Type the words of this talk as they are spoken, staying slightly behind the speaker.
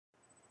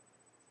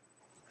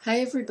Hi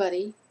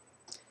everybody,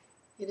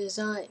 it is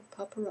I,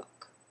 Papa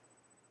Rock.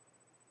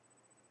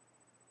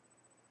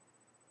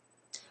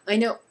 I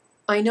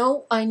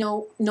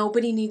know,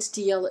 nobody needs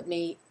to yell at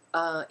me.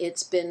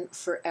 It's been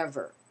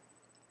forever.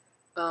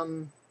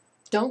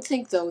 Don't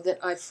think though that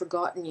I've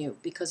forgotten you,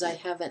 because I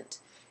haven't.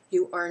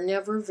 You are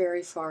never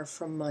very far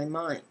from my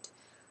mind.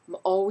 I'm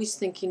always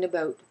thinking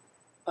about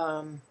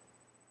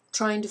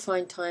trying to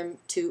find time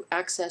to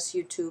access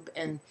YouTube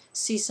and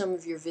see some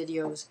of your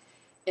videos,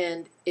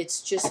 and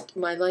it's just,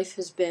 my life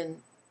has been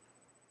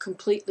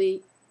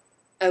completely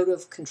out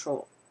of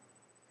control.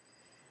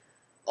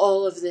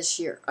 All of this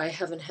year, I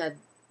haven't had,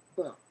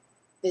 well,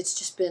 it's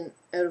just been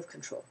out of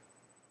control.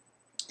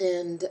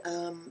 And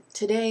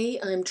today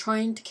I'm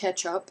trying to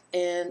catch up,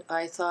 and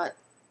I thought,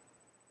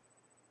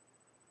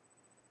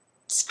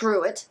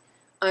 screw it,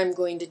 I'm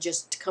going to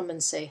just come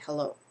and say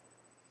hello.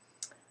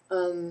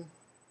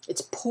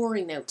 It's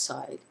pouring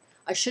outside.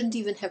 I shouldn't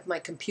even have my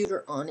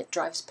computer on. It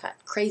drives Pat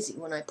crazy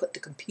when I put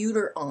the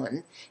computer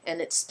on and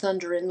it's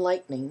thunder and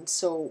lightning,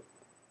 so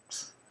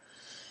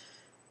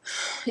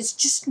it's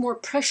just more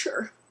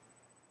pressure.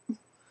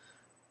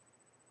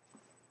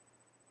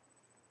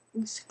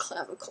 These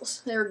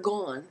clavicles, they're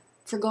gone,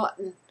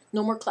 forgotten,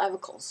 no more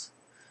clavicles.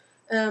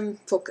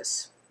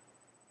 Focus.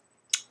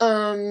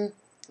 Let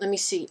me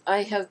see,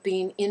 I have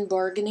been in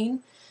bargaining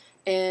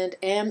and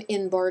am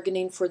in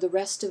bargaining for the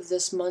rest of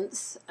this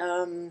month,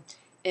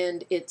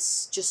 and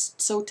it's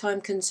just so time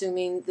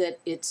consuming that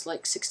it's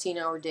like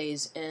 16-hour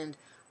days, and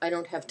I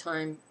don't have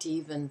time to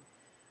even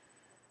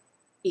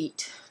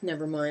eat,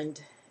 never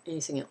mind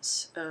anything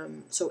else.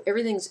 So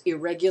everything's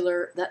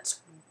irregular. That's,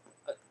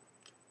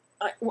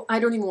 I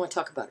don't even want to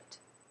talk about it.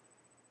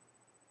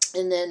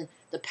 And then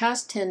the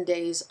past 10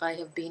 days I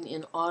have been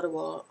in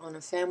Ottawa on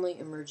a family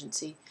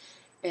emergency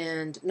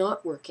and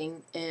not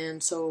working,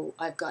 and so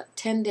I've got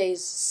 10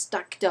 days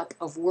stacked up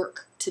of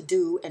work to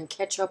do and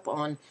catch up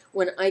on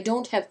when I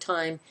don't have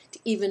time to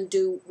even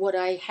do what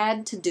I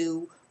had to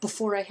do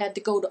before I had to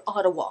go to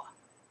Ottawa.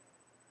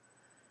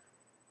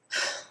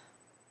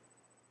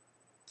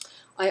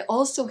 I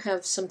also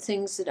have some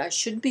things that I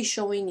should be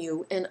showing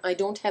you, and I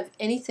don't have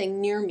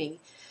anything near me,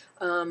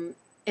 and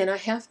I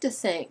have to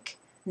thank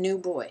New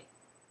Boy.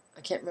 I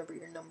can't remember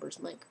your numbers,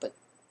 Mike, but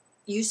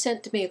you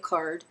sent me a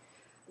card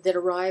that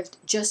arrived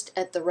just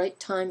at the right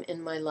time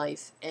in my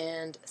life,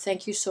 and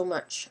thank you so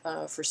much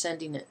for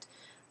sending it.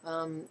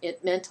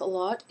 It meant a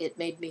lot, it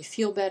made me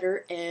feel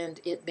better, and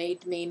it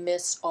made me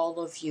miss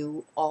all of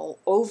you all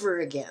over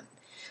again.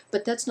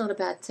 But that's not a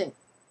bad thing.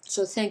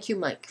 So thank you,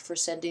 Mike, for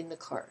sending the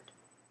card.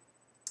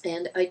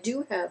 And I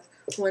do have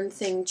one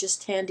thing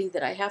just handy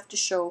that I have to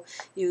show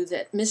you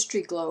that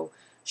Mystery Glow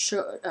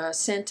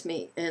sent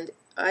me, and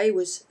I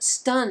was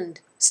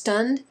stunned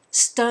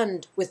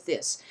with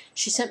this.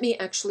 She sent me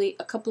actually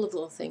a couple of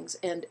little things,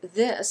 and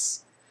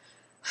this,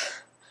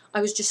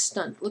 I was just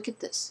stunned. Look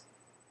at this.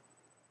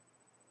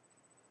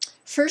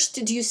 First,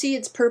 do you see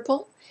it's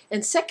purple?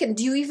 And second,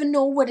 do you even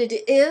know what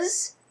it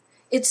is?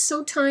 It's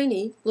so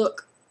tiny.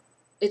 Look,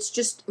 it's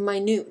just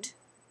minute.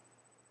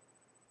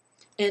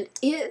 And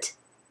it,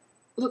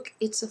 look,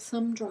 it's a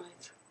thumb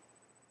drive.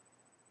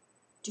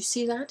 Do you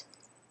see that?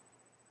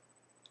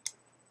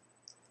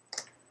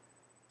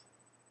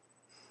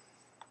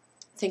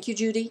 Thank you,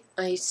 Judy.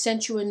 I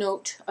sent you a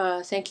note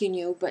thanking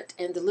you,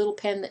 and the little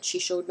pen that she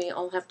showed me,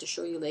 I'll have to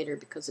show you later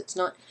because it's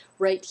not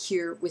right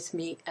here with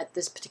me at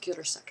this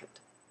particular second.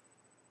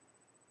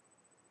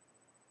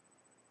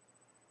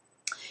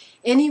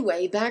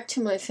 Anyway, back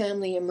to my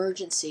family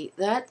emergency.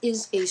 That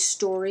is a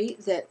story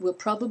that will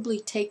probably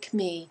take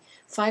me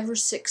 5 or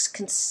 6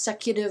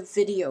 consecutive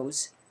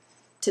videos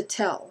to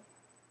tell.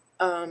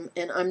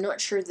 And I'm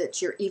not sure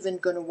that you're even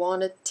going to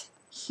want to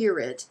hear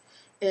it.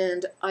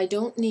 And I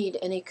don't need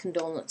any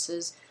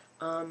condolences.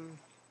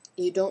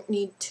 You don't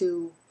need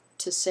to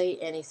say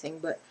anything,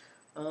 but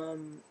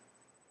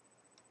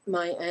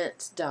my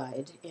aunt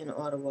died in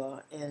Ottawa,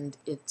 and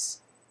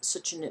it's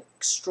such an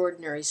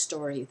extraordinary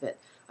story that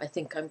I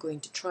think I'm going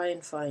to try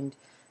and find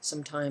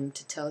some time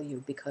to tell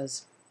you,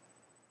 because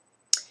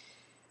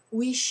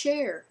we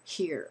share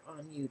here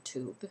on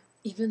YouTube,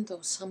 even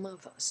though some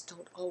of us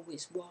don't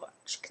always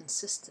watch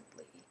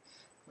consistently.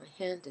 My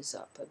hand is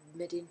up,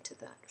 admitting to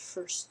that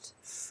first,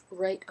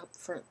 right up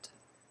front.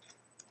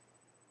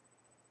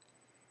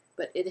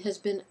 But it has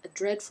been a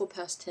dreadful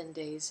past 10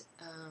 days.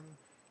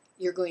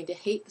 You're going to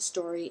hate the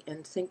story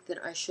and think that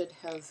I should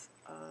have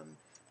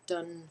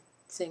done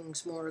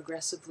things more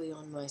aggressively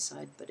on my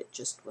side, but it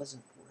just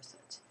wasn't worth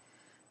it.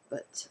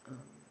 But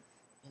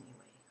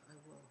anyway, I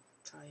will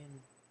try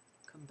and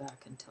come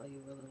back and tell you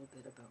a little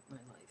bit about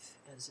my life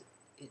as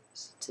it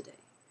is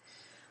today.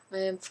 I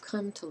have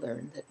come to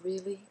learn that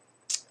really,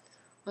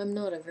 I'm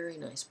not a very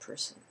nice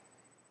person.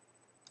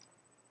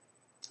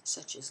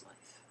 Such is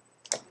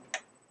life.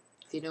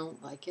 If you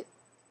don't like it,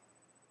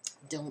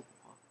 don't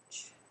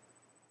watch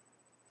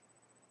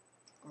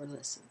or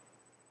listen.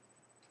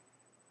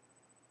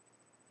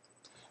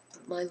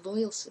 But my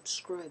loyal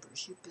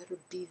subscribers, you better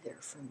be there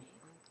for me.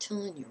 I'm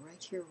telling you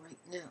right here, right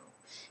now.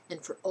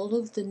 And for all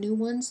of the new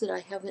ones that I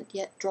haven't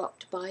yet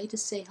dropped by to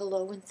say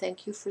hello and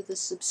thank you for the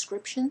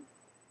subscription,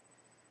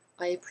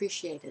 I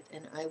appreciate it,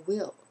 and I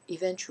will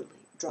eventually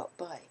drop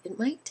by. It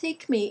might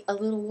take me a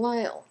little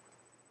while.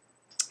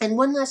 And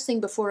one last thing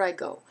before I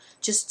go,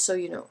 just so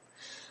you know.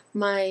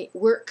 My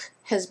work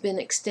has been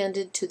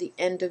extended to the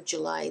end of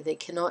July. They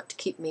cannot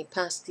keep me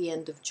past the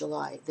end of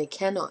July. They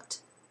cannot.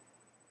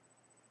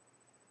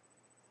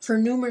 For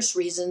numerous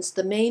reasons,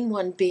 the main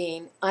one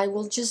being I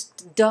will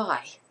just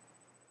die.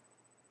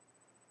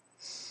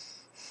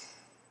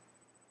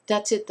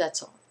 That's it,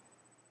 that's all.